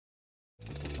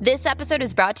This episode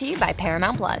is brought to you by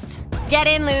Paramount Plus. Get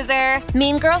in, loser!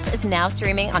 Mean Girls is now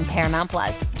streaming on Paramount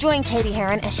Plus. Join Katie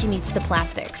Heron as she meets the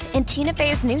plastics in Tina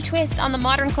Fey's new twist on the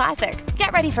modern classic.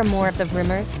 Get ready for more of the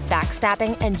rumors,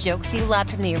 backstabbing, and jokes you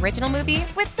loved from the original movie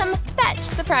with some fetch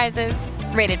surprises.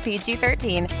 Rated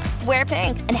PG-13. Wear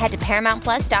pink and head to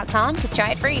ParamountPlus.com to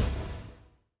try it free.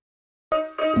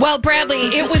 Well, Bradley,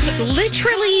 it was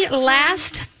literally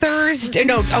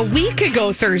a week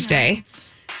ago Thursday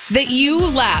that you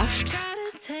left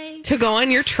to go on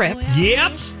your trip.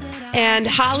 Yep. And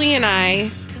Holly and I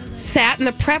sat in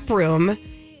the prep room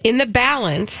in the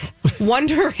Balance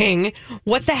wondering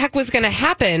what the heck was going to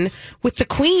happen with the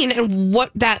Queen and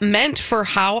what that meant for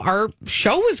how our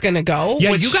show was going to go.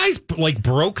 Yeah, you guys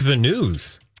broke the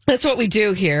news. That's what we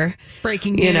do here.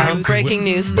 Breaking news. Breaking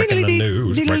news. Breaking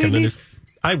the news.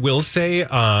 I will say,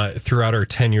 throughout our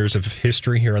 10 years of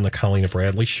history here on the Colleen and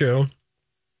Bradley show,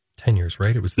 10 years,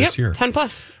 right? It was this year. 10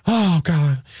 plus. Oh,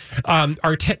 God.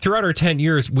 Throughout our 10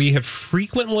 years, we have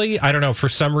frequently, I don't know, for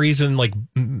some reason,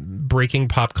 breaking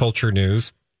pop culture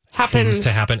news happens to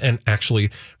happen, and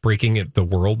actually breaking the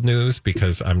world news,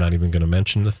 because I'm not even going to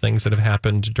mention the things that have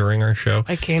happened during our show.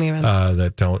 I can't even.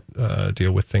 That don't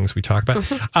deal with things we talk about.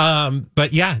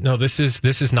 But yeah, no, this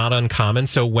is not uncommon.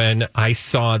 So when I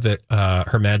saw that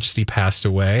Her Majesty passed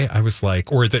away, I was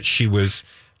like, or that she was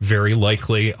very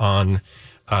likely on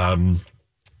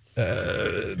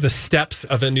the steps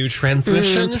of a new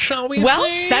transition, shall we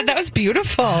say? Said. That was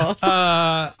beautiful.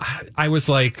 I was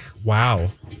like, wow,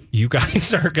 you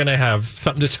guys are going to have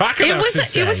something to talk about.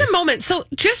 It was a moment. So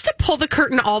just to pull the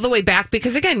curtain all the way back,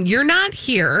 because again, you're not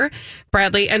here,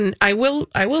 Bradley, and I will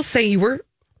say you were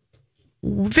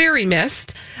very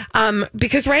missed,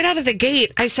 because right out of the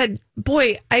gate, I said,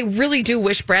 boy, I really do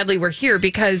wish Bradley were here,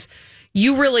 because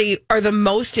you really are the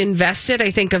most invested,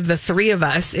 I think, of the three of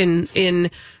us in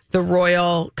the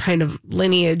royal kind of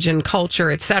lineage and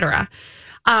culture, etc.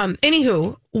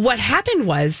 Anywho, what happened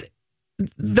was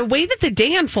the way that the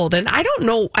day unfolded. I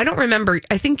don't remember.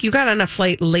 I think you got on a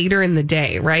flight later in the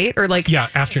day, right? Or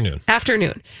afternoon.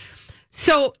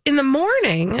 So in the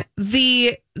morning,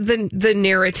 the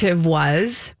narrative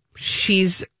was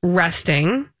she's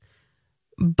resting,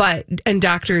 and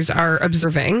doctors are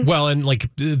observing. Well, and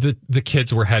the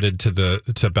kids were headed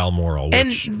to Balmoral,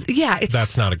 which,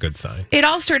 that's not a good sign. It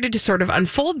all started to sort of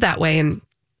unfold that way, and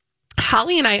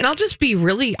Holly and I, and I'll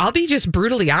be just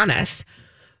brutally honest.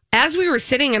 As we were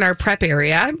sitting in our prep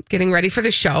area, getting ready for the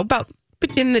show, about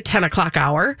in the 10 o'clock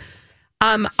hour,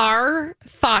 our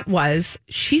thought was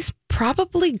she's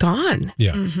probably gone.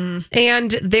 Yeah. Mm-hmm.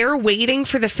 And they're waiting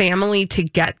for the family to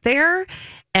get there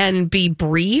and be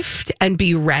briefed and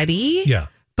be ready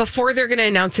before they're going to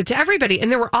announce it to everybody. And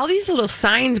there were all these little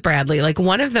signs, Bradley. Like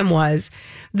one of them was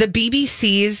the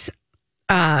BBC's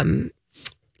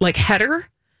header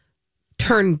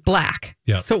turned black.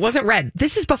 Yeah. So it wasn't red.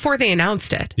 This is before they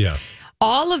announced it. Yeah.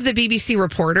 All of the BBC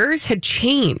reporters had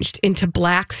changed into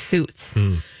black suits.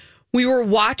 We were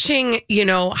watching,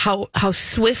 how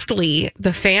swiftly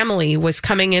the family was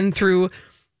coming in through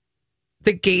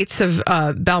the gates of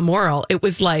Balmoral. It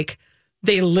was like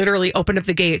they literally opened up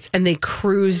the gates and they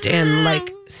cruised in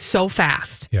so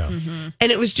fast. Yeah. Mm-hmm.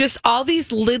 And it was just all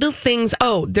these little things.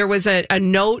 Oh, there was a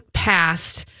note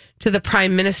passed to the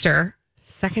prime minister.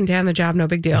 Second day on the job, no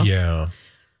big deal. Yeah.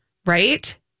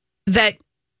 Right? That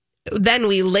then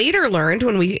we later learned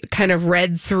when we kind of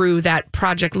read through that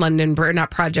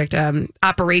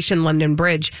Operation London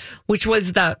Bridge, which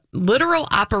was the literal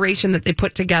operation that they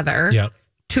put together. Yeah.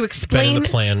 To explain, been in the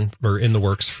plan or in the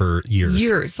works for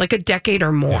years, like a decade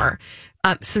or more,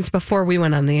 since before we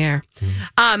went on the air.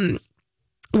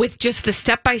 With just the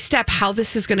step-by-step, how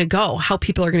this is going to go, how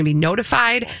people are going to be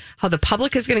notified, how the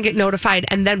public is going to get notified,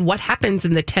 and then what happens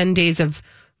in the 10 days of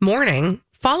mourning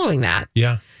following that.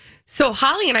 Yeah. So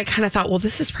Holly and I kind of thought, well,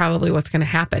 this is probably what's going to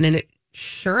happen. And it,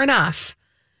 sure enough,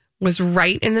 was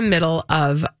right in the middle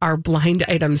of our blind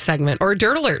item segment, or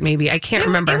Dirt Alert, maybe. I can't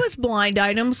remember. It was blind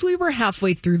items. We were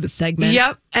halfway through the segment.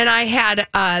 Yep. And I had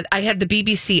the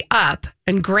BBC up,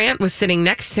 and Grant was sitting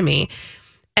next to me.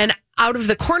 And out of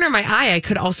the corner of my eye, I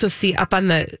could also see up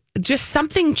on just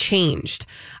something changed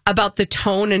about the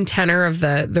tone and tenor of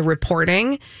the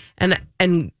reporting.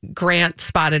 And Grant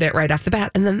spotted it right off the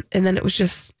bat. And then it was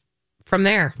just from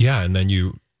there. Yeah. And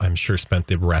then I'm sure, spent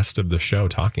the rest of the show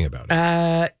talking about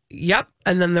it. Yep.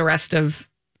 And then the rest of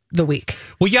the week.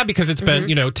 Well, yeah, because it's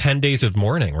been, 10 days of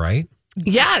mourning, right?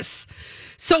 Yes.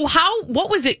 So what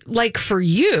was it like for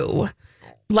you?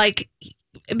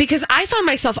 Because I found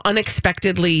myself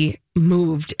unexpectedly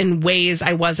moved in ways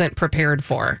I wasn't prepared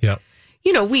for. Yeah.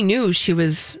 We knew she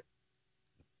was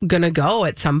going to go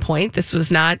at some point. This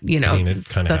was not, I mean, it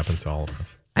kind of happens to all of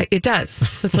us. It does.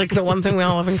 It's like the one thing we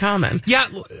all have in common. Yeah,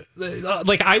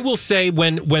 like I will say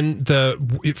when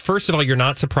first of all, you're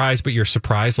not surprised, but you're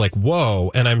surprised, like,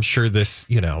 whoa. And I'm sure this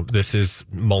is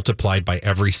multiplied by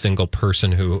every single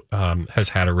person who has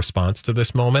had a response to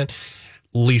this moment.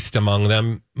 Least among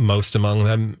them, most among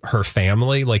them, her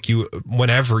family. Like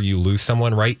whenever you lose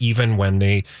someone, right? Even when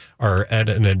they are at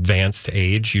an advanced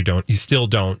age, you still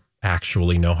don't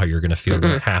actually know how you're going to feel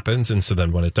when it happens. And so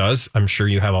then when it does, I'm sure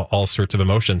you have all sorts of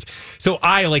emotions. So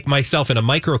I, like myself in a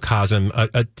microcosm,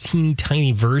 a teeny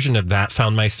tiny version of that,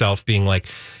 found myself being like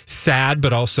sad,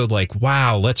 but also like,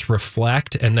 wow, let's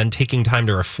reflect. And then taking time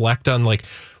to reflect on like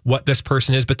what this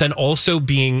person is, but then also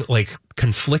being like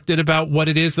conflicted about what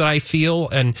it is that I feel.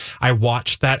 And I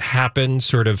watched that happen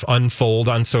sort of unfold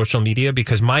on social media,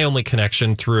 because my only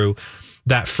connection through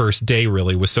that first day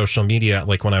really was social media.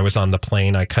 Like when I was on the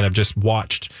plane, I kind of just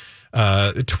watched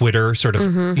Twitter sort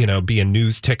of, be a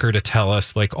news ticker to tell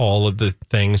us like all of the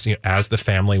things, as the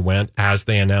family went, as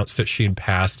they announced that she had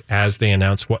passed, as they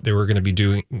announced what they were going to be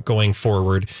doing going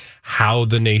forward, how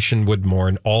the nation would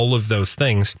mourn, all of those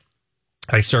things.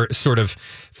 I sort of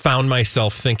found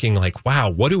myself thinking like, wow,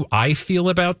 what do I feel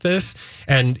about this?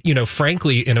 And,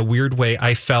 frankly, in a weird way,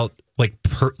 I felt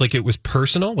like it was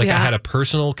personal. Like I had a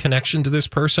personal connection to this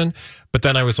person, but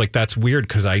then I was like, that's weird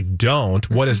because I don't.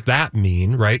 What does that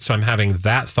mean? Right. So I'm having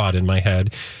that thought in my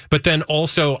head. But then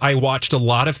also I watched a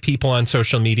lot of people on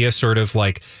social media sort of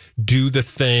like do the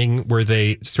thing where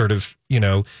they sort of,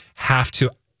 have to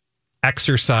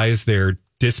exercise their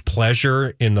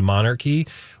displeasure in the monarchy,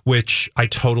 which I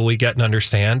totally get and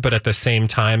understand. But at the same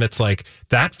time, it's like,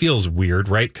 that feels weird,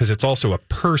 right? Because it's also a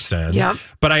person. Yep.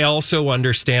 But I also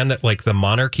understand that like the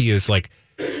monarchy is like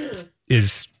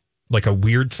a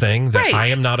weird thing that right. I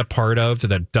am not a part of,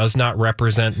 that does not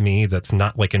represent me. That's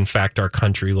not like, in fact, our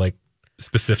country, like,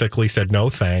 specifically said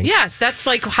no thanks. Yeah, that's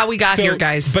like how we got here,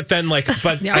 guys. But then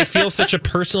I feel such a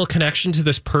personal connection to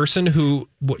this person who,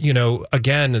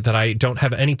 again, that I don't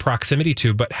have any proximity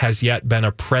to, but has yet been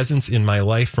a presence in my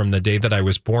life from the day that I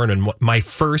was born. And my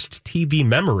first TV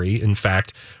memory, in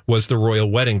fact, was the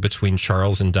royal wedding between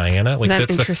Charles and Diana. Like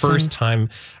that's the first time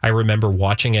I remember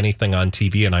watching anything on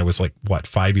TV, and I was like,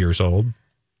 5 years old.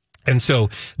 And so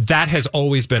that has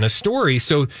always been a story.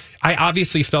 So I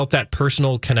obviously felt that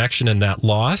personal connection and that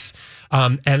loss.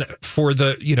 And for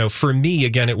for me,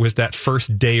 again, it was that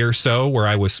first day or so where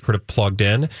I was sort of plugged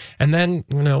in, and then,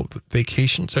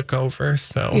 vacation took over.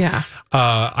 So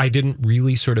I didn't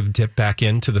really sort of dip back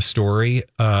into the story,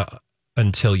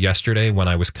 until yesterday when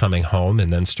I was coming home,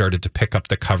 and then started to pick up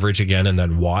the coverage again, and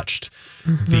then watched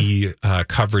the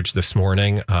coverage this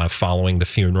morning following the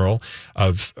funeral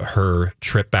of her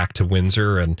trip back to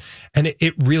Windsor. And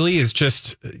it really is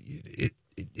just,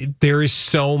 there is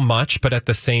so much, but at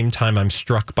the same time, I'm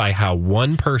struck by how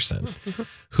one person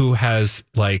who has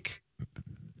like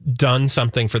done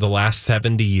something for the last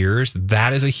 70 years,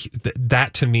 that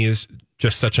to me is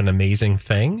just such an amazing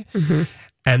thing.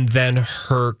 And then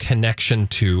her connection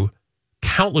to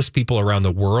countless people around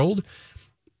the world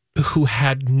who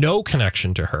had no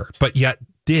connection to her, but yet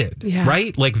did,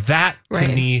 right? Like that to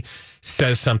me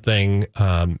says something.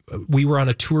 We were on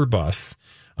a tour bus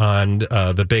on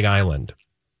the Big Island,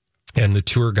 and the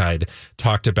tour guide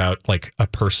talked about like a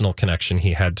personal connection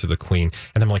he had to the Queen.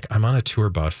 And I'm like, I'm on a tour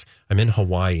bus, I'm in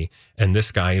Hawaii, and this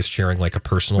guy is sharing like a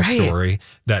personal story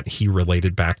that he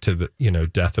related back to the,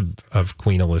 death of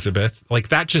Queen Elizabeth. Like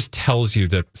that just tells you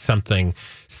that something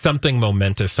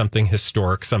momentous, something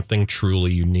historic, something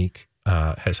truly unique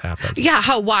has happened. Yeah,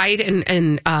 how wide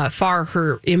and far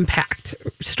her impact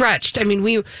stretched. I mean,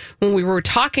 when we were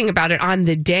talking about it on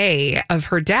the day of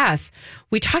her death,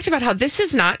 we talked about how this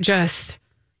is not just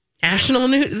national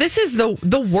news. This is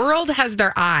the world has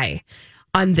their eye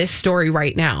on this story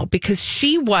right now, because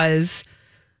she was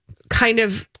kind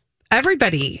of,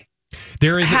 everybody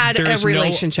had a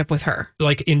relationship with her.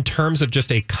 Like in terms of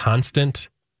just a constant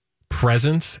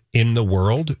presence in the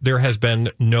world, there has been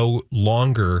no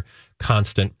longer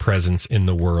constant presence in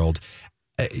the world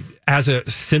as a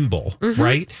symbol,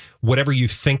 right? Whatever you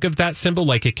think of that symbol,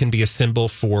 like it can be a symbol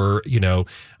for,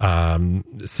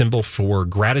 symbol for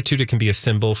gratitude. It can be a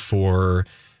symbol for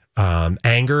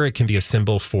anger. It can be a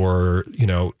symbol for,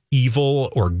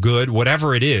 evil or good,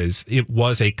 whatever it is. It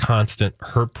was a constant,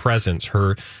 her presence,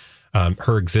 her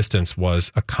existence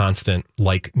was a constant,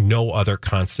 like no other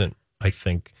constant, I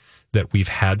think, that we've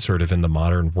had sort of in the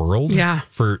modern world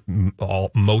for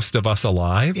most of us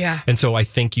alive. Yeah. And so I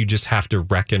think you just have to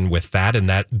reckon with that, and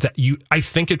I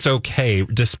think it's okay,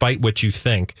 despite what you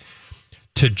think,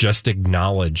 to just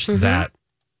acknowledge that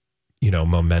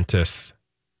momentous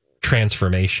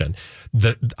transformation.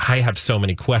 I have so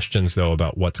many questions though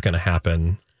about what's going to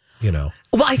happen,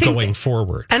 I think going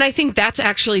forward. And I think that's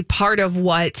actually part of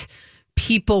what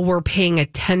people were paying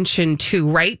attention to,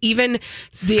 right? Even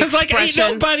the expression. Because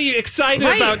ain't nobody excited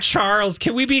about Charles.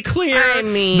 Can we be clear? I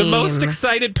mean, the most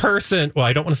excited person. Well,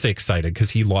 I don't want to say excited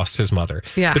because he lost his mother.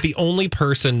 Yeah. But the only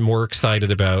person more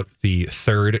excited about the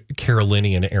third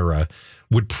Carolinian era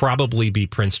would probably be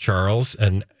Prince Charles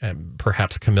and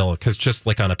perhaps Camilla. Because just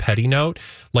like on a petty note,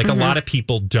 a lot of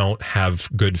people don't have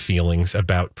good feelings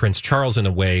about Prince Charles in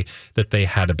a way that they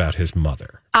had about his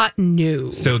mother.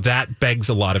 No. So that begs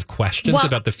a lot of questions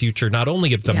about the future, not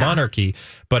only of the monarchy,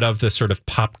 but of the sort of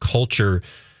pop culture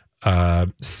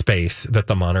space that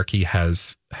the monarchy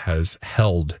has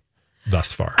held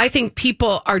thus far. I think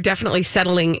people are definitely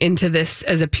settling into this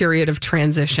as a period of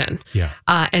transition. Yeah.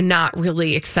 And not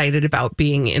really excited about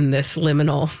being in this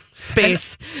liminal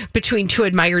space between two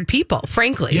admired people,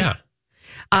 frankly. Yeah.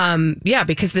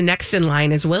 Because the next in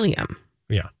line is William.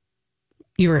 Yeah.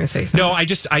 You were going to say something. No,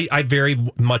 I very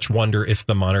much wonder if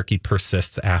the monarchy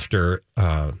persists after,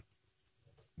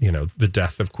 the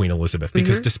death of Queen Elizabeth,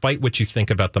 because despite what you think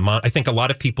about I think a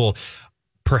lot of people,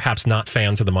 perhaps not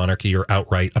fans of the monarchy or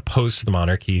outright opposed to the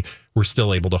monarchy, were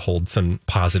still able to hold some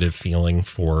positive feeling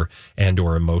for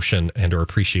or emotion or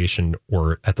appreciation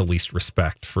or at the least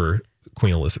respect for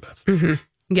Queen Elizabeth. Mm-hmm.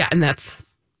 Yeah, and that's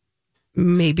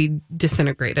maybe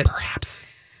disintegrated. Perhaps.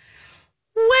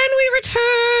 When we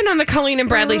return on the Colleen and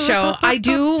Bradley show, I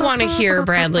do want to hear,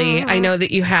 Bradley, I know that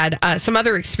you had some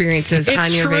other experiences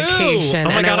on your vacation. Oh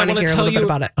my God, I want to hear a little bit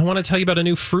about it. I want to tell you about a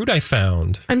new fruit I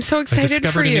found. I'm so excited for you. I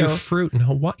discovered a new fruit in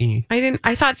Hawaii.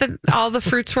 I thought that all the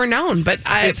fruits were known, but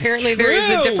apparently there is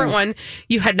a different one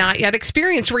you had not yet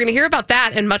experienced. We're going to hear about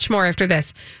that and much more after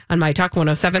this on My Talk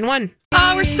 107.1.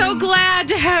 Oh, we're so glad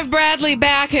to have Bradley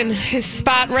back in his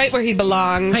spot right where he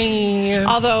belongs. Hi.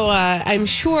 Although I'm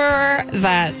sure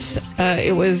that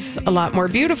it was a lot more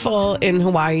beautiful in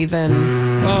Hawaii than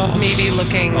maybe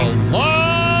looking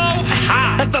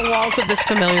at the walls of this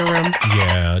familiar room.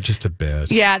 Yeah, just a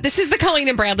bit. Yeah, this is the Colleen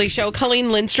and Bradley show.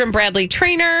 Colleen Lindstrom, Bradley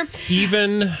Trainer.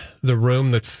 Even the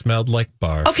room that smelled like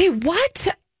barf. Okay, what?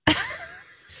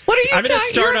 What are you I'm going to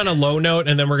start on a low note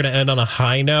and then we're going to end on a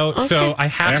high note. Okay. So I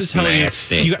have to tell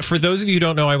you, for those of you who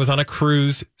don't know, I was on a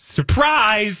cruise.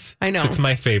 Surprise! I know. It's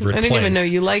my favorite I didn't even know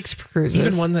you liked cruises.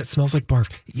 Even one that smells like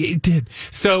barf. Yeah, it did.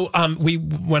 So we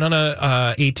went on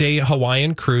a 8-day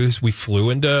Hawaiian cruise. We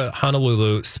flew into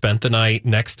Honolulu, spent the night,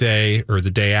 next day or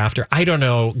the day after. I don't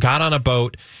know. Got on a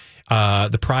boat,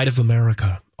 the Pride of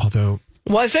America. Although...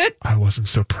 Was it? I wasn't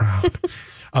so proud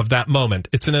of that moment.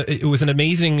 It was an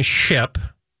amazing ship.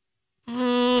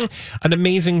 An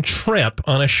amazing trip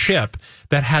on a ship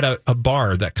that had a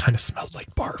bar that kind of smelled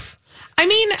like barf. I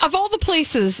mean, of all the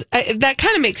places, that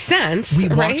kind of makes sense. We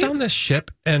walked on this ship,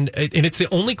 and it's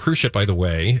the only cruise ship, by the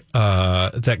way,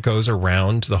 that goes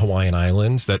around the Hawaiian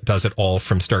Islands, that does it all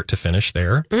from start to finish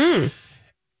there.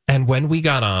 And when we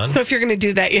got on... So if you're going to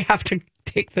do that, you have to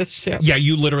take this ship. Yeah,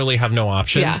 you literally have no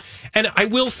options. Yeah. And I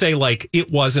will say, it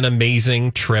was an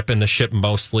amazing trip, and the ship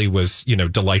mostly was,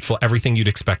 delightful, everything you'd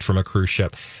expect from a cruise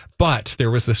ship. But there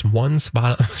was this one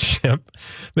spot on the ship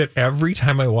that every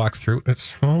time I walked through, it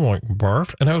smelled like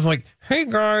barf. And I was like, hey,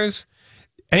 guys,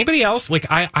 anybody else?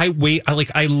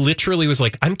 I literally was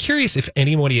like, I'm curious if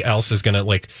anybody else is going to,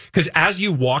 because as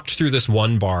you walked through this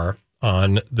one bar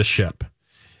on the ship,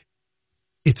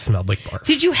 it smelled like barf.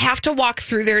 Did you have to walk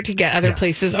through there to get other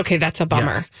places? Okay, that's a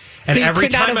bummer. Yes. So and you every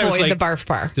could not time I was avoid like, the barf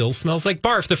bar. Still smells like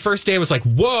barf. The first day I was like,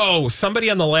 whoa, somebody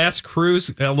on the last cruise,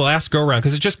 the last go around,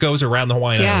 because it just goes around the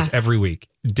Hawaiian Islands every week,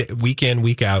 week in,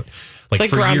 week out. Like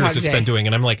for years it's been doing.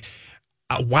 And I'm like,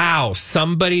 wow,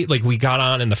 somebody, we got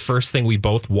on and the first thing we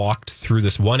both walked through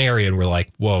this one area and we're like,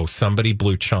 whoa, somebody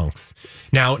blew chunks.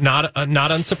 Now, not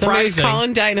unsurprising. Somebody's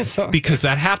calling dinosaurs. Because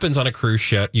that happens on a cruise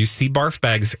ship. You see barf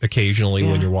bags occasionally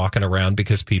when you're walking around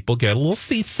because people get a little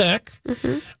seasick.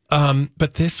 Mm-hmm.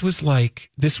 But this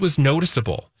was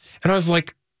noticeable. And I was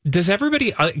like, does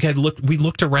everybody, we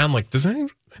looked around does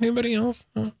anybody else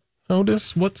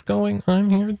notice what's going on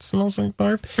here? It smells like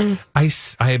barf. I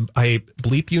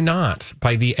bleep you not.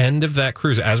 By the end of that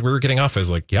cruise, as we were getting off, I was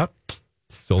like, yep,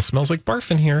 still smells like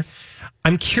barf in here.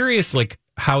 I'm curious,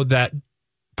 how that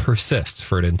persists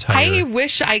for an entire... I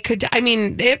wish I could... I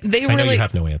mean, they really... I know you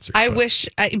have no answer.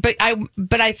 But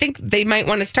I think they might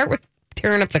want to start with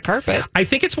tearing up the carpet. I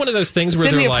think it's one of those things where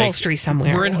it's in they're the upholstery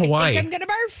somewhere. We're in Hawaii. I think I'm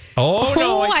gonna barf. Oh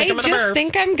no! I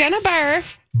think I'm gonna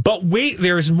barf. But wait,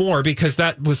 there's more, because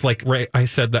that was right. I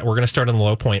said that we're going to start on the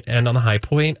low point and on the high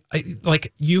point.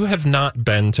 You have not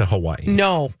been to Hawaii.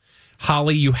 No.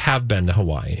 Holly, you have been to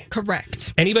Hawaii.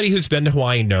 Correct. Anybody who's been to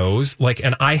Hawaii knows,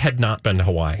 and I had not been to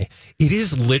Hawaii. It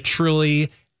is literally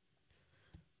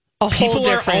a whole people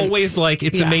different. Are always like,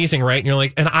 it's amazing, right? And you're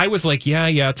like, and I was like, yeah,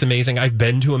 it's amazing. I've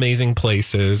been to amazing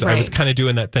places. Right. I was kind of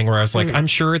doing that thing where I was like, I'm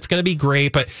sure it's going to be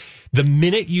great, but the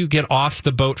minute you get off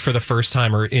the boat for the first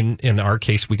time, or in our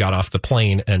case, we got off the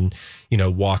plane and,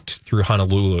 walked through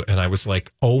Honolulu, and I was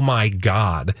like, oh my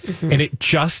God. And it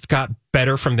just got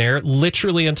better from there,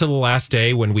 literally until the last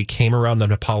day when we came around the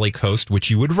Nepali coast, which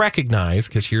you would recognize,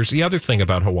 because here's the other thing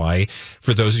about Hawaii,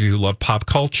 for those of you who love pop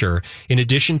culture, in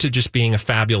addition to just being a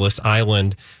fabulous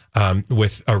island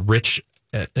with a rich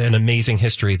an amazing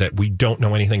history that we don't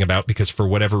know anything about because for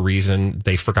whatever reason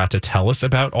they forgot to tell us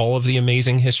about all of the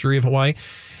amazing history of Hawaii.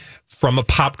 From a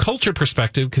pop culture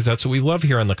perspective, because that's what we love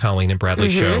here on the Colleen and Bradley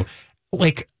show,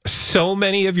 so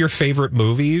many of your favorite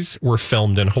movies were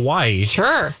filmed in Hawaii.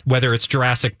 Sure. Whether it's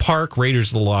Jurassic Park,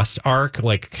 Raiders of the Lost Ark,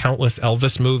 countless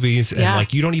Elvis movies.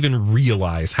 And you don't even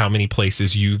realize how many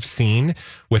places you've seen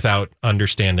without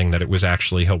understanding that it was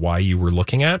actually Hawaii you were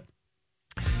looking at.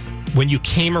 When you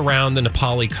came around the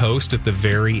Nepali coast at the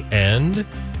very end,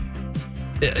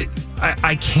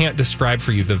 I can't describe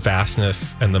for you the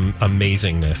vastness and the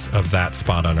amazingness of that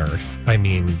spot on Earth. I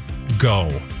mean, go.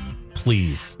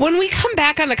 Please. When we come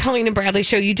back on the Colleen and Bradley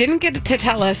show, you didn't get to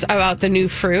tell us about the new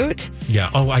fruit. Yeah.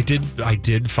 Oh, I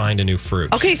did find a new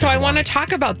fruit. Okay, so I want to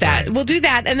talk about that. Right. We'll do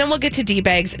that, and then we'll get to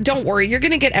D-bags. Don't worry, you're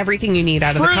going to get everything you need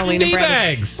out of the Colleen and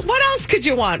Bradley. D-bags. What else could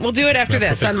you want? We'll do it after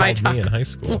That's this on My Talk. Me in high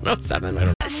school.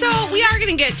 107. So we are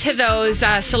going to get to those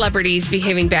celebrities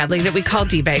behaving badly that we call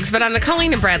D-bags, but on the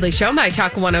Colleen and Bradley show, My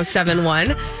Talk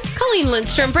 1071, Colleen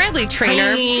Lindstrom, Bradley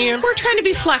Trainer, we're trying to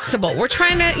be flexible. We're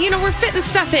trying to, we're fitting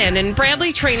stuff in, and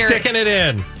Bradley Trainer sticking it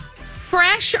in.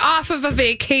 Fresh off of a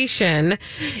vacation.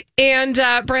 And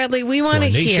Bradley, we want to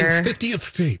hear nation's 50th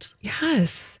state.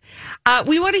 Yes.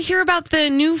 We want to hear about the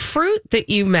new fruit that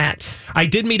you met. I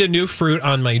did meet a new fruit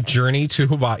on my journey to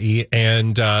Hawaii,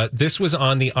 and this was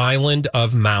on the island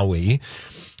of Maui.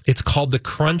 It's called the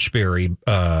crunchberry.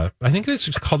 I think this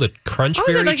is called a crunchberry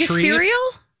tree. Oh, is it like a cereal?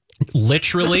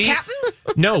 Literally,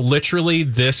 no, literally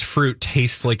this fruit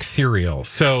tastes like cereal.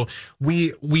 So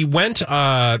we went,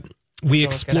 we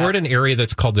explored an area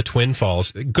that's called the Twin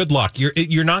Falls. Good luck.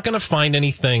 You're not going to find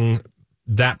anything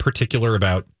that particular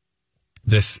about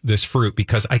this fruit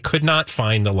because I could not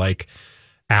find the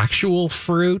actual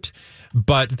fruit,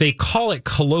 but they call it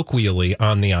colloquially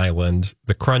on the island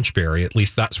the crunchberry. At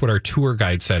least that's what our tour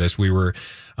guide said as we were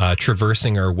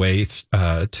traversing our way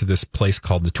to this place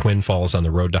called the Twin Falls on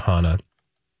the road to Hana,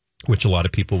 which a lot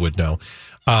of people would know.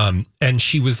 And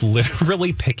she was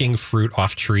literally picking fruit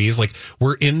off trees.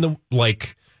 We're in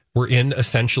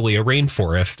essentially a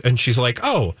rainforest, and she's like,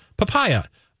 oh, papaya,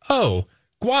 oh,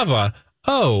 guava,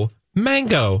 oh,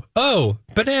 mango, oh,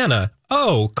 banana,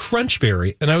 oh,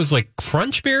 crunchberry. And I was like,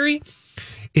 crunchberry?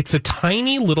 It's a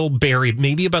tiny little berry,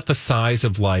 maybe about the size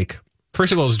of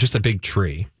first of all, it was just a big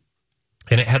tree.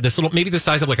 And it had this little, maybe the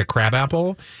size of a crab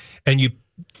apple. And you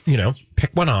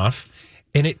pick one off,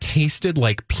 and it tasted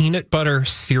like peanut butter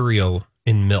cereal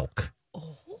in milk.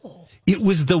 Oh. It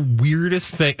was the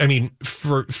weirdest thing. I mean,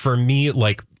 for me,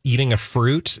 eating a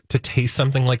fruit to taste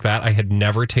something like that, I had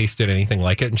never tasted anything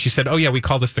like it. And she said, oh yeah, we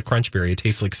call this the crunchberry. It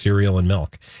tastes like cereal and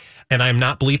milk. And I'm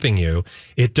not bleeping you.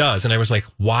 It does. And I was like,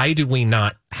 why do we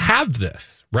not have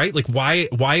this? Right?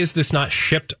 Why is this not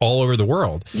shipped all over the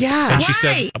world? Yeah. And she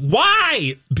said,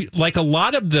 why? A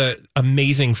lot of the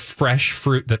amazing fresh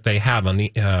fruit that they have on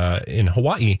the in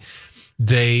Hawaii,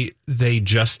 they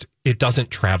just, it doesn't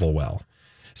travel well.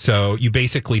 So you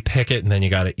basically pick it and then you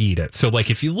got to eat it. So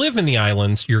if you live in the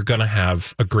islands, you're going to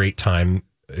have a great time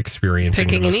experiencing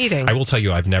picking and eating. I will tell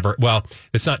you,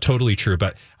 it's not totally true,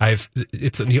 but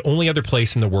it's the only other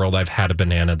place in the world I've had a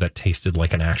banana that tasted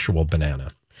like an actual banana.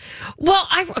 Well,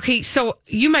 so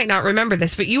you might not remember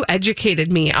this, but you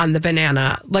educated me on the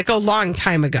banana a long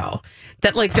time ago.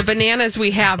 That the bananas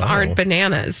we have aren't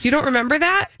bananas. You don't remember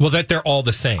that? Well, that they're all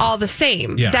the same. All the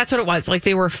same. Yeah. That's what it was.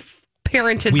 They were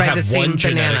parented by the same banana. We have one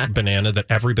genetic banana that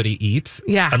everybody eats.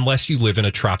 Yeah. Unless you live in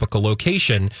a tropical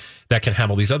location that can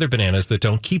have all these other bananas that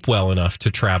don't keep well enough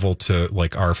to travel to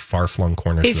our far-flung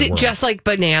corners of the world. Is it just like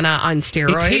banana on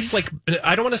steroids? It tastes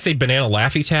I don't want to say banana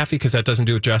Laffy Taffy because that doesn't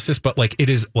do it justice, but it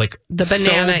is the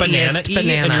banana so banana-y,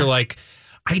 and you're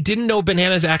I didn't know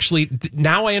bananas actually.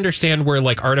 Now I understand where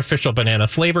artificial banana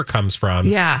flavor comes from.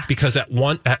 Yeah, because at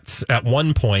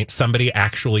one point somebody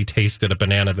actually tasted a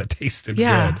banana that tasted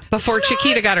good before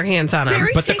Chiquita got her hands on them.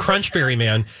 But the crunchberry,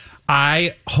 man,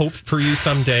 I hope for you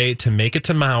someday to make it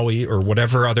to Maui or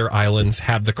whatever other islands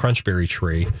have the crunchberry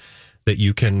tree. that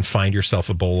you can find yourself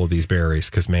a bowl of these berries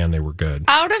because, man, they were good.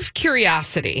 Out of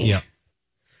curiosity, Yeah.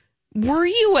 were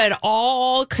you at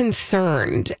all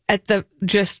concerned at the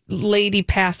just lady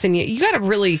passing you? You got to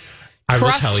really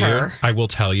trust her. I will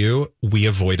tell you, we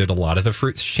avoided a lot of the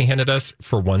fruits she handed us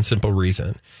for one simple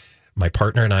reason. My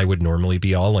partner and I would normally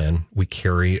be all in. We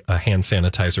carry a hand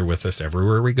sanitizer with us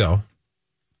everywhere we go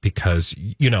because,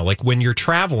 you know, like when you're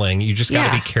traveling, you just got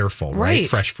to be careful, right?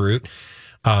 Fresh fruit.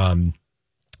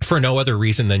 For no other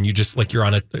reason than you just like you're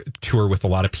on a tour with a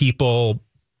lot of people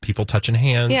touching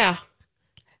hands. Yeah.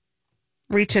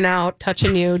 Reaching out,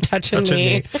 touching you, touching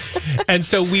me. And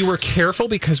so we were careful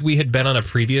because we had been on a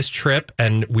previous trip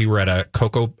and we were at a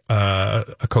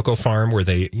cocoa farm where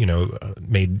they, you know,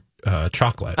 made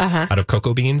chocolate out of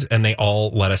cocoa beans, and they all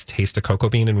let us taste a cocoa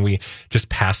bean, and we just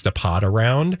passed a pod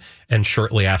around, and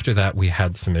shortly after that we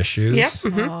had some issues. Yep.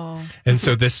 Mm-hmm. And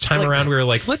so this time around we were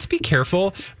like, let's be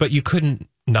careful, but you couldn't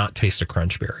not taste a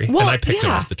crunch berry. Well, and I picked it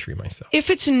off the tree myself. If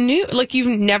it's new, like you've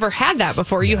never had that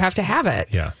before, you have to have it.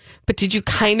 Yeah. But did you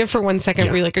kind of for 1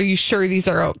 second were you like, are you sure these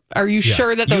are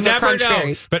sure that those are crunch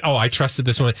berries? But I trusted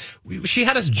this one. She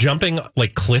had us jumping,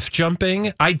 like cliff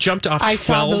jumping. I jumped off I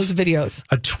saw those videos.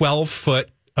 A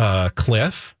 12-foot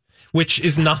cliff, which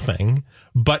is nothing.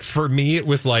 But for me, it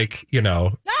was like, you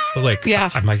know, like,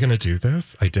 am I going to do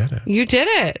this? I did it. You did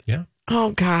it. Yeah.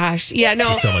 Oh, gosh. Yeah, no. It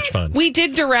was so much fun. We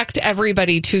did direct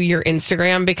everybody to your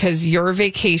Instagram because your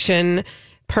vacation,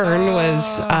 Pern,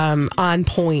 was on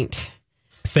point.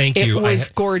 Thank you. It was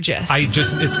gorgeous.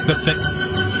 It's the thing.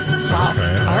 Wow.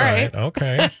 Okay, all right.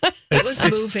 Okay. It was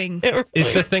moving.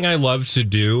 It's the thing I love to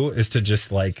do is to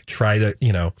just like try to,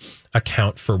 you know,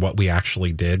 account for what we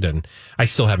actually did. And I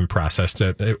still haven't processed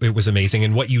it. It was amazing.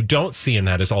 And what you don't see in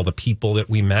that is all the people that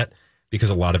we met, because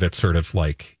a lot of it's sort of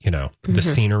like, you know, the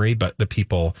scenery, but the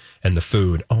people and the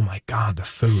food. Oh my God, the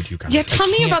food, you guys. Yeah, tell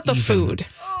me about the food.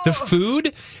 The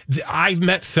food, I've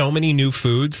met so many new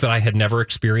foods that I had never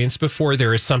experienced before.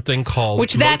 There is something called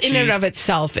which that in and of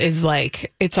itself is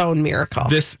like its own miracle.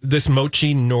 This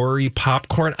mochi nori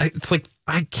popcorn. It's like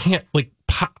I can't like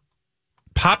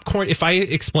popcorn. If I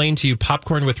explained to you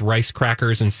popcorn with rice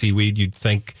crackers and seaweed, you'd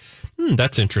think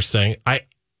that's interesting.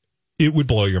 It would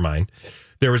blow your mind.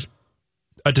 There was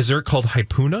a dessert called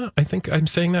haipuna. I think I'm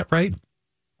saying that right.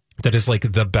 That is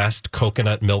like the best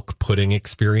coconut milk pudding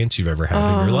experience you've ever had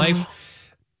in your life.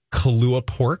 Kalua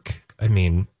pork. I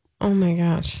mean, oh my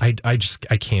gosh. I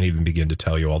can't even begin to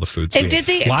tell you all the foods. And did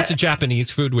they lots of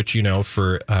Japanese food, which, you know,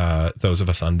 for those of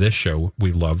us on this show,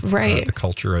 we love the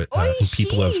culture and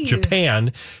people of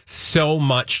Japan. So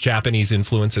much Japanese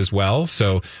influence as well.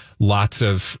 So lots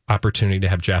of opportunity to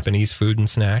have Japanese food and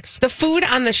snacks. The food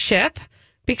on the ship,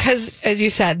 because as you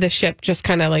said, the ship just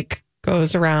kind of like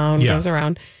goes around.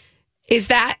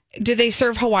 Do they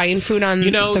serve Hawaiian food on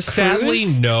the cruise? Sadly,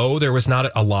 no, there was not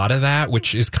a lot of that,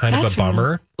 which is kind of a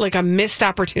bummer. Like a missed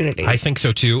opportunity. I think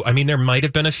so too. I mean, there might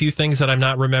have been a few things that I'm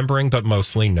not remembering, but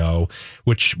mostly no,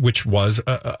 which was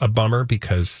a bummer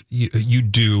because you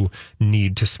do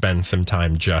need to spend some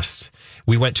time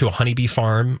we went to a honeybee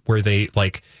farm where they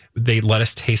let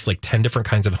us taste like 10 different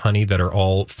kinds of honey that are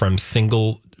all from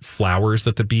single flowers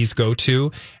that the bees go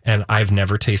to, and I've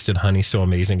never tasted honey so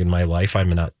amazing in my life. I'm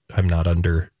not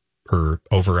under or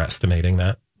overestimating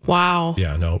that. Wow.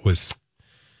 Yeah, no, it was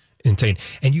insane.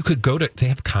 And you could they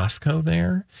have Costco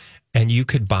there, and you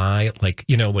could buy like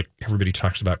everybody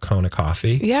talks about Kona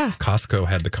coffee. Yeah. Costco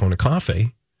had the Kona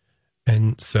coffee.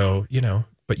 And so,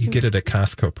 but you get it at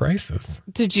Costco prices.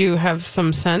 Did you have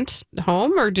some sent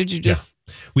home, or did you just... Yeah.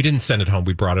 We didn't send it home.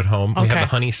 We brought it home. Okay. We had the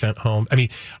honey sent home. I mean,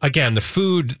 again, the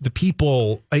food, the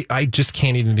people, I just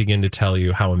can't even begin to tell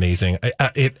you how amazing.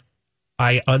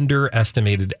 I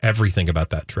underestimated everything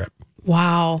about that trip.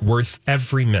 Wow. Worth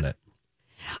every minute.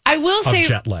 I will say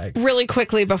jet lag really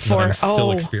quickly before. I'm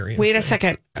still experiencing. Wait a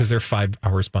second. Because they're 5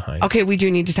 hours behind. Okay, we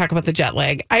do need to talk about the jet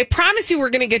lag. I promise you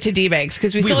we're going to get to D-Bags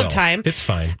because we still have time. It's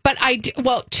fine. But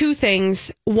two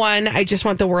things. One, I just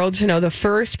want the world to know the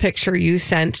first picture you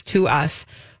sent to us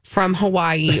from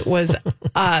Hawaii was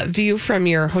a view from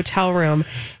your hotel room,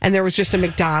 and there was just a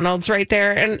McDonald's right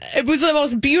there, and it was the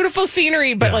most beautiful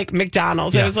scenery, but like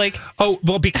McDonald's. It was like, oh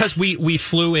well, because we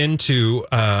flew into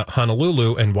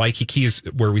Honolulu and Waikiki is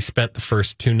where we spent the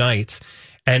first 2 nights.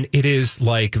 And it is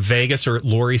like Vegas, or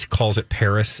Lori calls it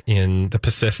Paris in the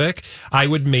Pacific. I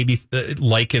would maybe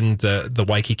liken the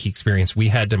Waikiki experience we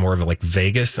had to more of like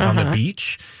Vegas on the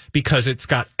beach, because it's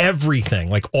got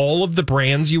everything, like all of the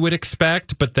brands you would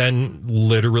expect, but then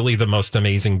literally the most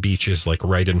amazing beaches like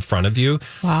right in front of you.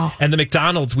 Wow. And the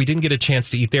McDonald's, we didn't get a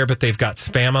chance to eat there, but they've got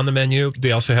Spam on the menu.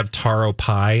 They also have taro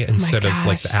pie instead of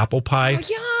like the apple pie.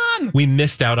 Oh, we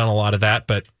missed out on a lot of that,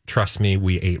 but trust me,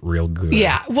 we ate real good.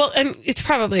 Yeah. Well, and it's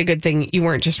probably a good thing you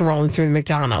weren't just rolling through the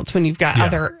McDonald's when you've got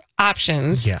other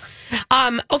options. Yes.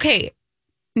 Okay.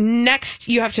 Next,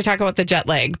 you have to talk about the jet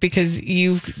lag because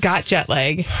you've got jet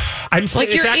lag.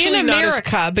 You're in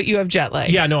America, but you have jet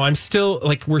lag. Yeah, no, I'm still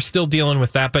we're still dealing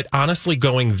with that. But honestly,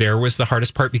 going there was the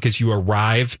hardest part because you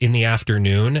arrive in the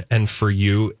afternoon, and for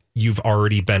you've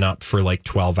already been up for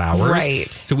 12 hours. Right.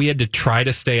 So we had to try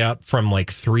to stay up from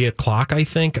 3 o'clock, I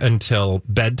think, until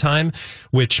bedtime,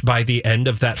 which by the end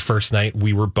of that first night,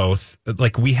 we were both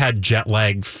we had jet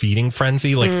lag feeding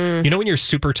frenzy. You know, when you're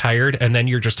super tired and then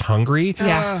you're just hungry.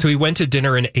 Yeah. So we went to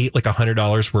dinner and ate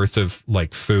 $100 worth of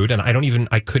food. And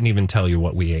I couldn't even tell you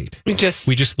what we ate. We just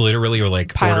literally were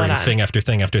ordering thing after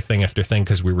thing after thing after thing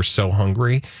because we were so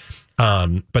hungry.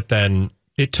 But then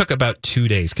it took about 2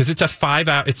 days because it's an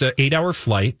 8-hour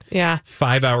flight. Yeah.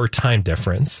 5-hour time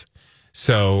difference.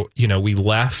 So, we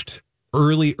left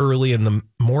early in the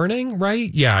morning,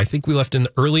 right? Yeah, I think we left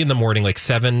early in the morning,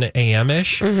 7 a.m.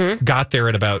 ish. Mm-hmm. Got there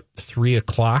at about 3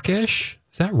 o'clock ish.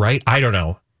 Is that right? I don't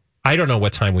know. I don't know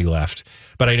what time we left,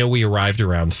 but I know we arrived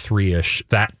around 3-ish,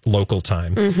 that local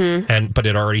time. Mm-hmm. But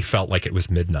it already felt like it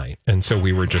was midnight. And so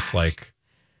we were just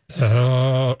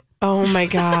oh my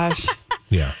gosh.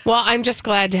 Yeah. Well, I'm just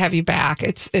glad to have you back.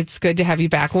 It's good to have you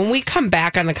back. When we come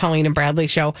back on the Colleen and Bradley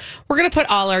show, we're going to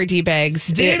put all our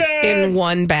D-bags in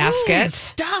one basket. Ooh,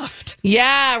 stuffed.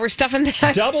 Yeah, we're stuffing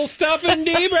that. Double stuffing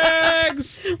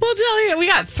D-bags. We'll tell you. We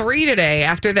got 3 today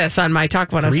after this on My Talk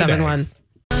 107.1.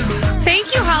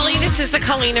 Thank you, Holly. This is the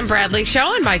Colleen and Bradley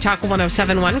show on My Talk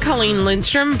 107.1. Colleen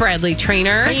Lindstrom, Bradley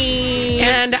Trainer. Hey.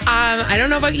 And I don't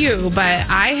know about you, but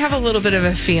I have a little bit of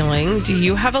a feeling. Do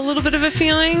you have a little bit of a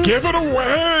feeling? Give it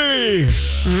away.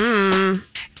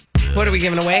 What are we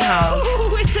giving away, Hal?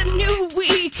 Oh, it's a new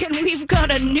week, and we've got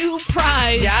a new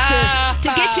prize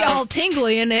to get you all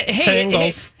tingly. And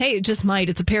hey, it just might.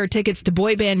 It's a pair of tickets to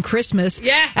Boy Band Christmas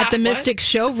at the Mystic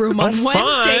Showroom on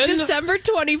Wednesday, December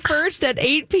 21st at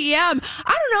 8 p.m.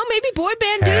 I don't know, maybe boy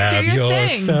band dudes are your thing.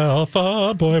 Have yourself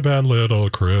a boy band little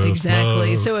Christmas.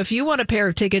 Exactly. So if you want a pair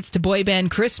of tickets to Boy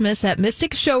Band Christmas at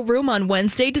Mystic Showroom on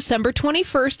Wednesday, December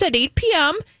 21st at 8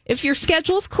 p.m., if your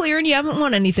schedule's clear and you haven't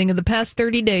won anything in the past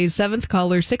 30 days, 7th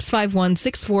caller,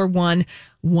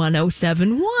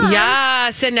 651-641-1071.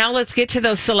 Yes, and now let's get to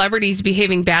those celebrities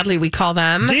behaving badly, we call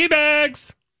them.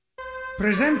 D-bags!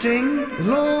 Presenting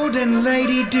Lord and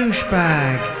Lady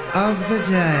Douchebag of the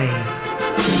Day.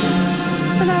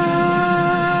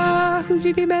 Ta-da! Who's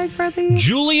your D-bag, Bradley?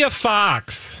 Julia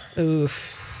Fox.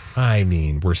 Oof. I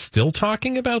mean, we're still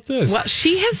talking about this. Well,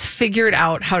 she has figured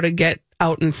out how to get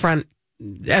out in front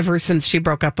ever since she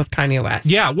broke up with Kanye West.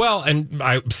 Yeah, well, and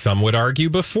some would argue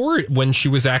before when she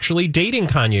was actually dating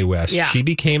Kanye West, she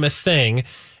became a thing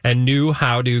and knew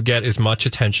how to get as much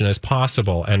attention as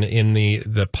possible. And in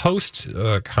the post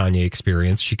Kanye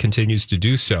experience, she continues to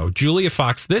do so. Julia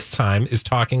Fox this time is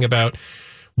talking about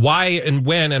why and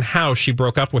when and how she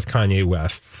broke up with Kanye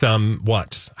West.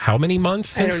 How many months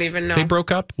since I don't even know. They broke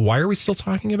up? Why are we still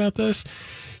talking about this?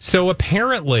 So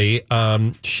apparently,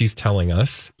 she's telling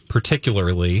us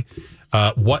particularly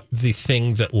what the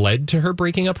thing that led to her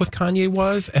breaking up with Kanye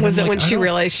was. And was it when she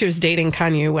realized she was dating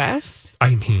Kanye West?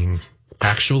 I mean,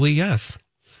 actually, yes.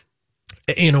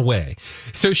 In a way.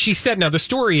 So she said, now the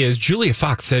story is Julia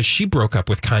Fox says she broke up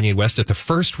with Kanye West at the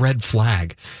first red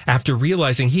flag after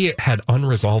realizing he had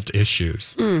unresolved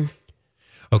issues.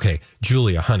 Okay,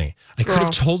 Julia, honey, I could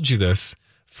have told you this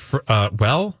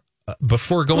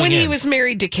before going when in. he was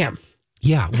married to Kim.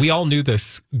 Yeah, we all knew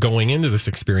this going into this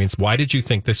experience. Why did you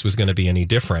think this was going to be any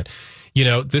different? You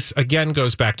know, this again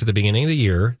goes back to the beginning of the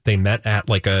year. They met at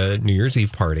a New Year's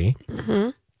Eve party.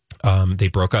 Mm-hmm. They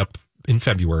broke up in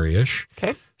February-ish.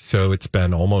 Okay. So it's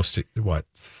been almost,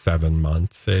 7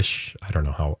 months-ish? I don't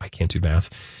know how, I can't do math.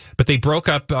 But they broke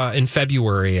up in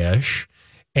February-ish.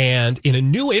 And in a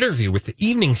new interview with the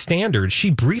Evening Standard, she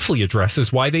briefly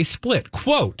addresses why they split.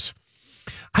 Quote,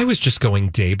 I was just going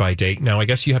day by day. Now, I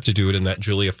guess you have to do it in that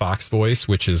Julia Fox voice,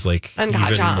 which is even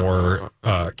more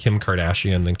Kim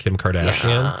Kardashian than Kim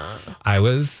Kardashian. Yeah. I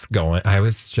was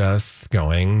just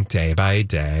going day by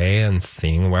day and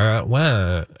seeing where it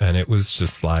went. And it was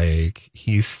just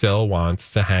he still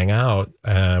wants to hang out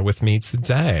with me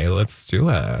today. Let's do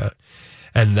it.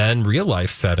 And then real life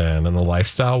set in and the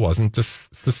lifestyle wasn't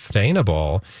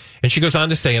sustainable. And she goes on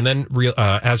to say, and then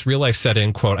as real life set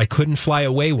in, quote, I couldn't fly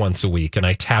away once a week and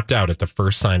I tapped out at the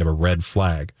first sign of a red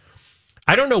flag.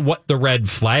 I don't know what the red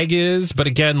flag is, but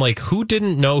again, who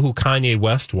didn't know who Kanye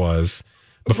West was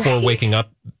before waking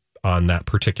up on that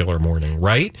particular morning,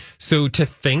 right? So to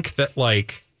think that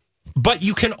But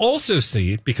you can also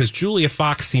see, because Julia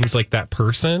Fox seems like that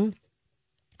person,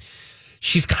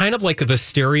 she's kind of like the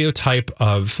stereotype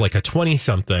of like a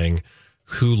 20-something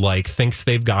who like thinks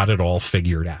they've got it all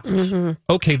figured out. Mm-hmm.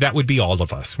 Okay, that would be all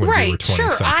of us when we were 20-something.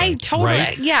 Sure, I totally,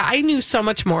 right? Yeah, I knew so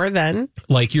much more then.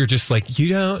 Like, you're just like, you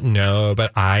don't know,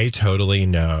 but I totally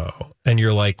know. And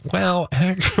you're like, well,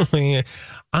 actually,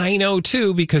 I know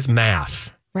too, because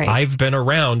math. Right. I've been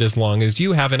around as long as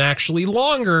you have, and actually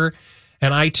longer.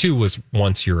 And I too was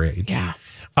once your age. Yeah.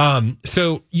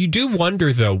 So you do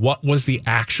wonder, though, what was the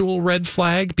actual red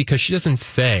flag? Because she doesn't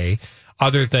say,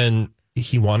 other than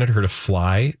he wanted her to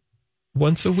fly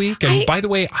once a week. And by the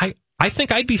way, I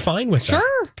think I'd be fine with that.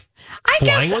 Sure.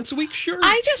 Flying once a week, sure.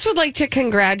 I just would like to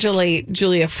congratulate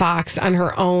Julia Fox on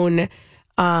her own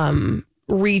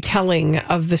retelling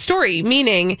of the story,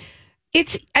 meaning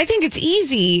I think it's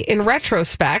easy in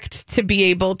retrospect to be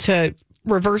able to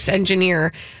reverse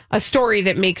engineer a story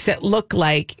that makes it look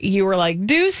like you were like,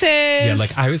 deuces. Yeah,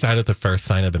 like I was out at the first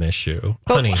sign of an issue.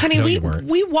 But honey, no, you weren't.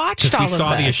 We watched all of this. We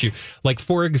saw the issue. Like,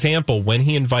 for example, when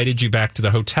he invited you back to the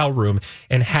hotel room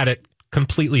and had it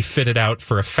completely fitted out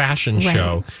for a fashion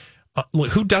show.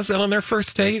 Who does that on their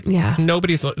first date? Yeah.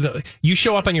 Nobody's. You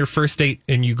show up on your first date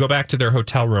and you go back to their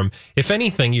hotel room. If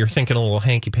anything, you're thinking a little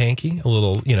hanky-panky, a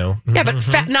little, you know. Yeah,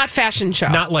 but not fashion show.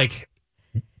 Not like,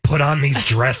 put on these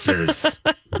dresses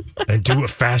and do a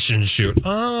fashion shoot.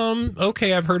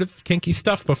 Okay, I've heard of kinky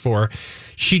stuff before.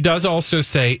 She does also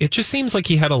say it just seems like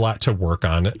he had a lot to work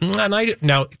on.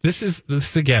 And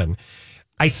this again,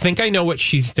 I think I know what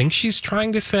she thinks she's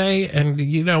trying to say,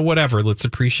 and whatever. Let's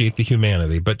appreciate the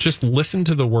humanity, but just listen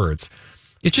to the words.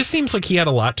 It just seems like he had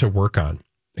a lot to work on.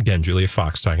 Again, Julia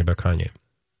Fox talking about Kanye.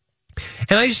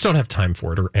 And I just don't have time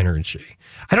for it or energy.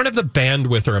 I don't have the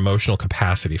bandwidth or emotional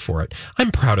capacity for it.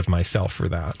 I'm proud of myself for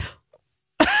that.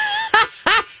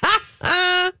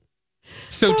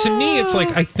 So to me, it's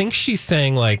like, I think she's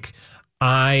saying, like,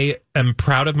 I am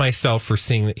proud of myself for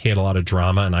seeing that he had a lot of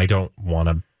drama and I don't want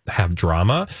to have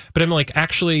drama. But I'm like,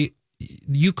 actually,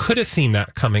 you could have seen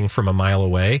that coming from a mile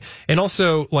away. And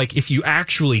also, like, if you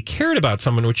actually cared about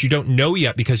someone, which you don't know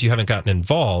yet because you haven't gotten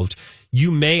involved,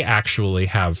 you may actually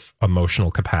have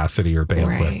emotional capacity or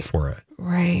bandwidth for it.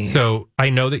 Right. So I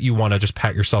know that you want to just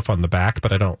pat yourself on the back,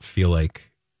 but I don't feel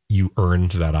like you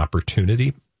earned that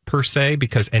opportunity per se,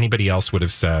 because anybody else would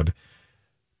have said,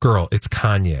 girl, it's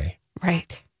Kanye.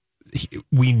 Right.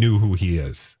 We knew who he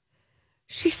is.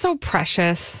 She's so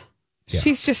precious. Yeah.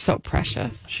 She's just so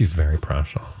precious. She's very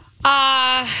precious.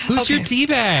 Who's your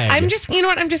D-bag?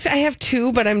 I have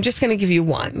two, but I'm just going to give you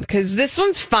one because this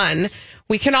one's fun.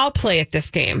 We can all play at this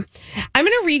game. I'm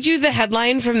going to read you the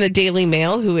headline from the Daily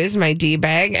Mail, who is my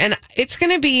D-bag, and it's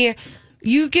going to be,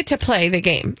 you get to play the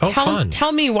game. Fun.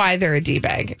 Tell me why they're a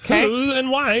D-bag, okay? Who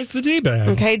and why is the D-bag?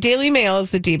 Okay, Daily Mail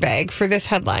is the D-bag for this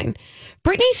headline.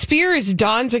 Britney Spears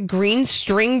dons a green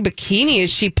string bikini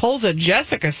as she pulls a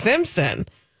Jessica Simpson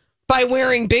by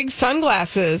wearing big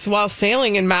sunglasses while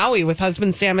sailing in Maui with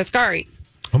husband Sam Asghari.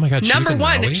 Oh my God! Number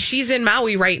one, Maui? she's in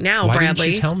Maui right now. Why Bradley,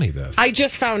 didn't you tell me this? I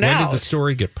just found out. When did the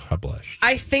story get published?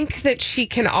 I think that she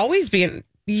can always be in.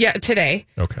 Yeah, today.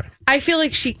 Okay. I feel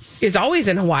like she is always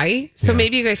in Hawaii, so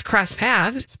maybe you guys cross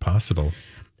paths. It's possible.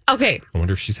 Okay. I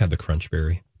wonder if she's had the crunch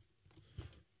berry.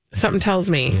 Something tells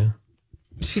me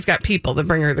she's got people that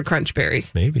bring her the crunch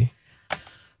berries. Maybe.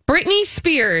 Britney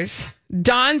Spears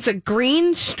dons a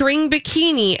green string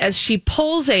bikini as she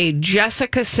pulls a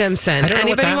Jessica Simpson.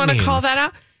 Anybody want to call that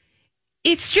out?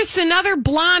 It's just another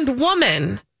blonde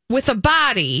woman with a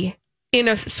body in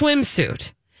a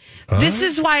swimsuit. This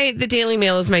is why the Daily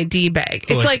Mail is my D-bag.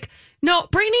 It's like, no,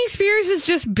 Britney Spears is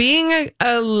just being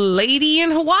a lady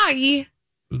in Hawaii.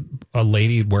 A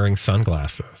lady wearing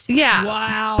sunglasses. Yeah.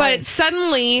 Wow. But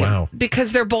suddenly,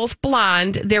 because they're both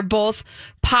blonde, they're both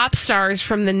pop stars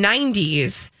from the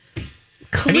 90s.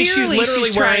 Clearly,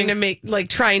 she's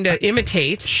trying to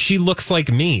imitate. She looks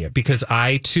like me because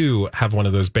I too have one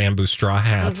of those bamboo straw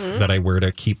hats that I wear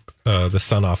to keep the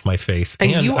sun off my face,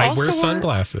 and I wear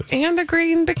sunglasses and a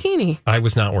green bikini. I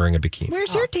was not wearing a bikini.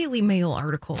 Where's your Daily Mail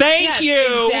article? Thank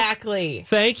you. Exactly.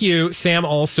 Thank you. Sam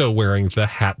also wearing the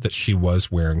hat that she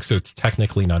was wearing, so it's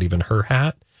technically not even her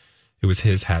hat. It was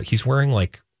his hat. He's wearing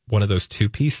like one of those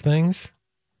two-piece things.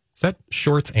 Is that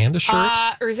shorts and a shirt?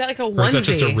 Or is that like a onesie? Or is that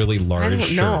just a really large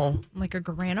shirt? I don't know. Like a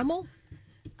granimal?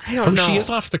 I don't know. She is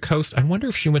off the coast. I wonder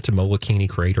if she went to Molokini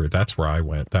Crater. That's where I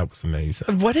went. That was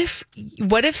amazing. What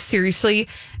if seriously,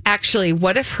 actually,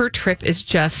 what if her trip is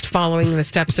just following the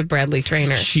steps of Bradley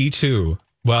Traynor? She too.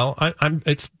 Well,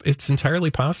 it's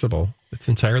entirely possible. It's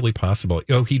entirely possible.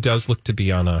 Oh, he does look to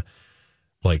be on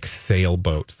like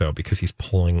sailboat though, because he's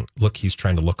pulling. Look, he's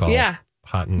trying to look all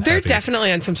hot and they're heavy.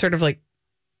 definitely on some sort of like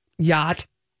yacht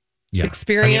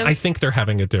experience. I mean, I think they're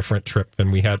having a different trip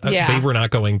than we had. They were not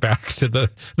going back to the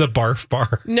barf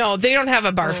bar. No, they don't have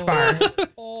a barf bar.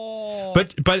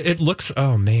 But it looks,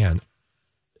 oh man.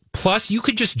 Plus, you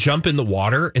could just jump in the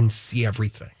water and see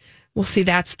everything. Well, see,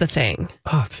 that's the thing.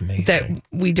 Oh, it's amazing. That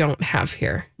we don't have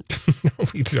here. No,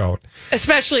 we don't.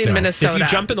 Especially in Minnesota. If you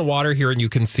jump in the water here and you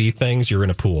can see things, you're in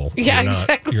a pool. Yeah,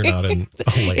 exactly. You're not in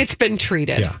a lake. It's been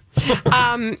treated. Yeah.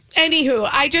 Anywho,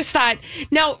 I just thought,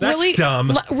 now, that's really,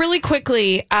 dumb. Really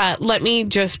quickly, let me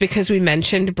just, because we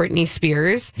mentioned Britney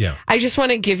Spears, I just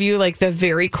want to give you like the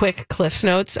very quick Cliff's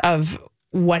Notes of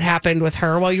what happened with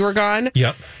her while you were gone.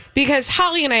 Yep. Because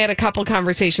Holly and I had a couple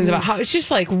conversations about how it's just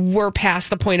like we're past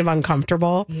the point of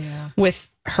uncomfortable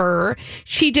with her.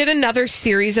 She did another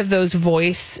series of those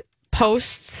voice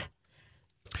posts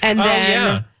and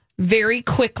then very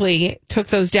quickly took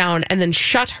those down and then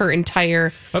shut her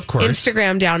entire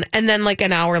Instagram down. And then like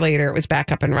an hour later, it was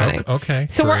back up and running. Okay.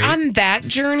 So we're on that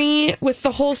journey with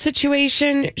the whole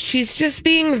situation. She's just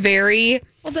being very...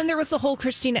 Well, then there was the whole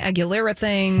Christina Aguilera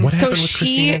thing. What happened with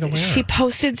Christina Aguilera? She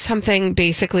posted something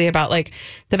basically about like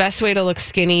the best way to look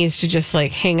skinny is to just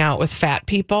like hang out with fat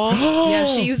people. Yeah,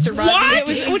 she used a Rodney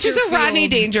Dangerfield which is a Rodney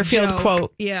Dangerfield joke.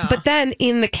 quote. Yeah. But then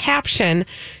in the caption,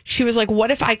 she was like,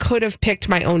 what if I could have picked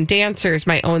my own dancers,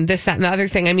 my own this, that, and the other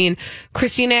thing? I mean,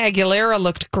 Christina Aguilera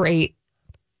looked great.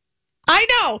 I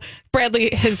know.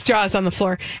 Bradley, his jaw's on the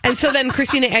floor. And so then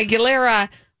Christina Aguilera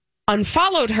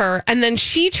unfollowed her, and then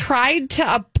she tried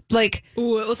to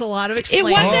Ooh, it was a lot of explaining.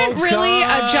 It wasn't really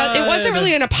it wasn't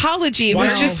really an apology. It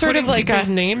was just sort of like people's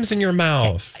names in your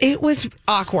mouth. It was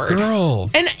awkward, girl.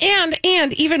 And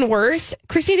even worse,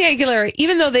 Christina Aguilera,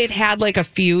 even though they'd had like a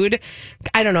feud,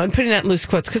 I don't know, I'm putting that in loose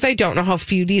quotes because I don't know how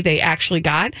feudy they actually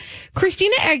got.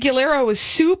 Christina Aguilera was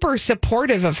super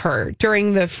supportive of her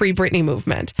during the Free Britney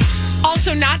movement.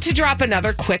 Also, not to drop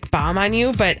another quick bomb on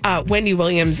you, but Wendy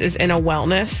Williams is in a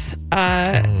wellness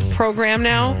program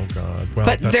now. Oh, God. Well,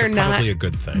 but that's probably a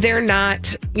good thing. They're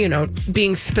not,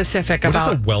 being specific about...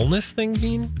 What does a wellness thing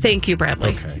mean? Thank you,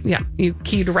 Bradley. Okay. Yeah, you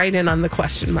keyed right in on the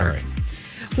question mark. All right.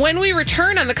 When we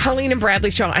return on the Colleen and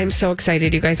Bradley show, I'm so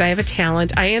excited, you guys. I have a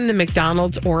talent. I am the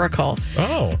McDonald's Oracle.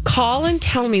 Oh. Call and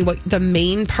tell me what the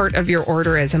main part of your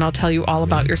order is, and I'll tell you all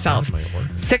about yourself.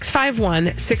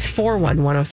 651-641-1067.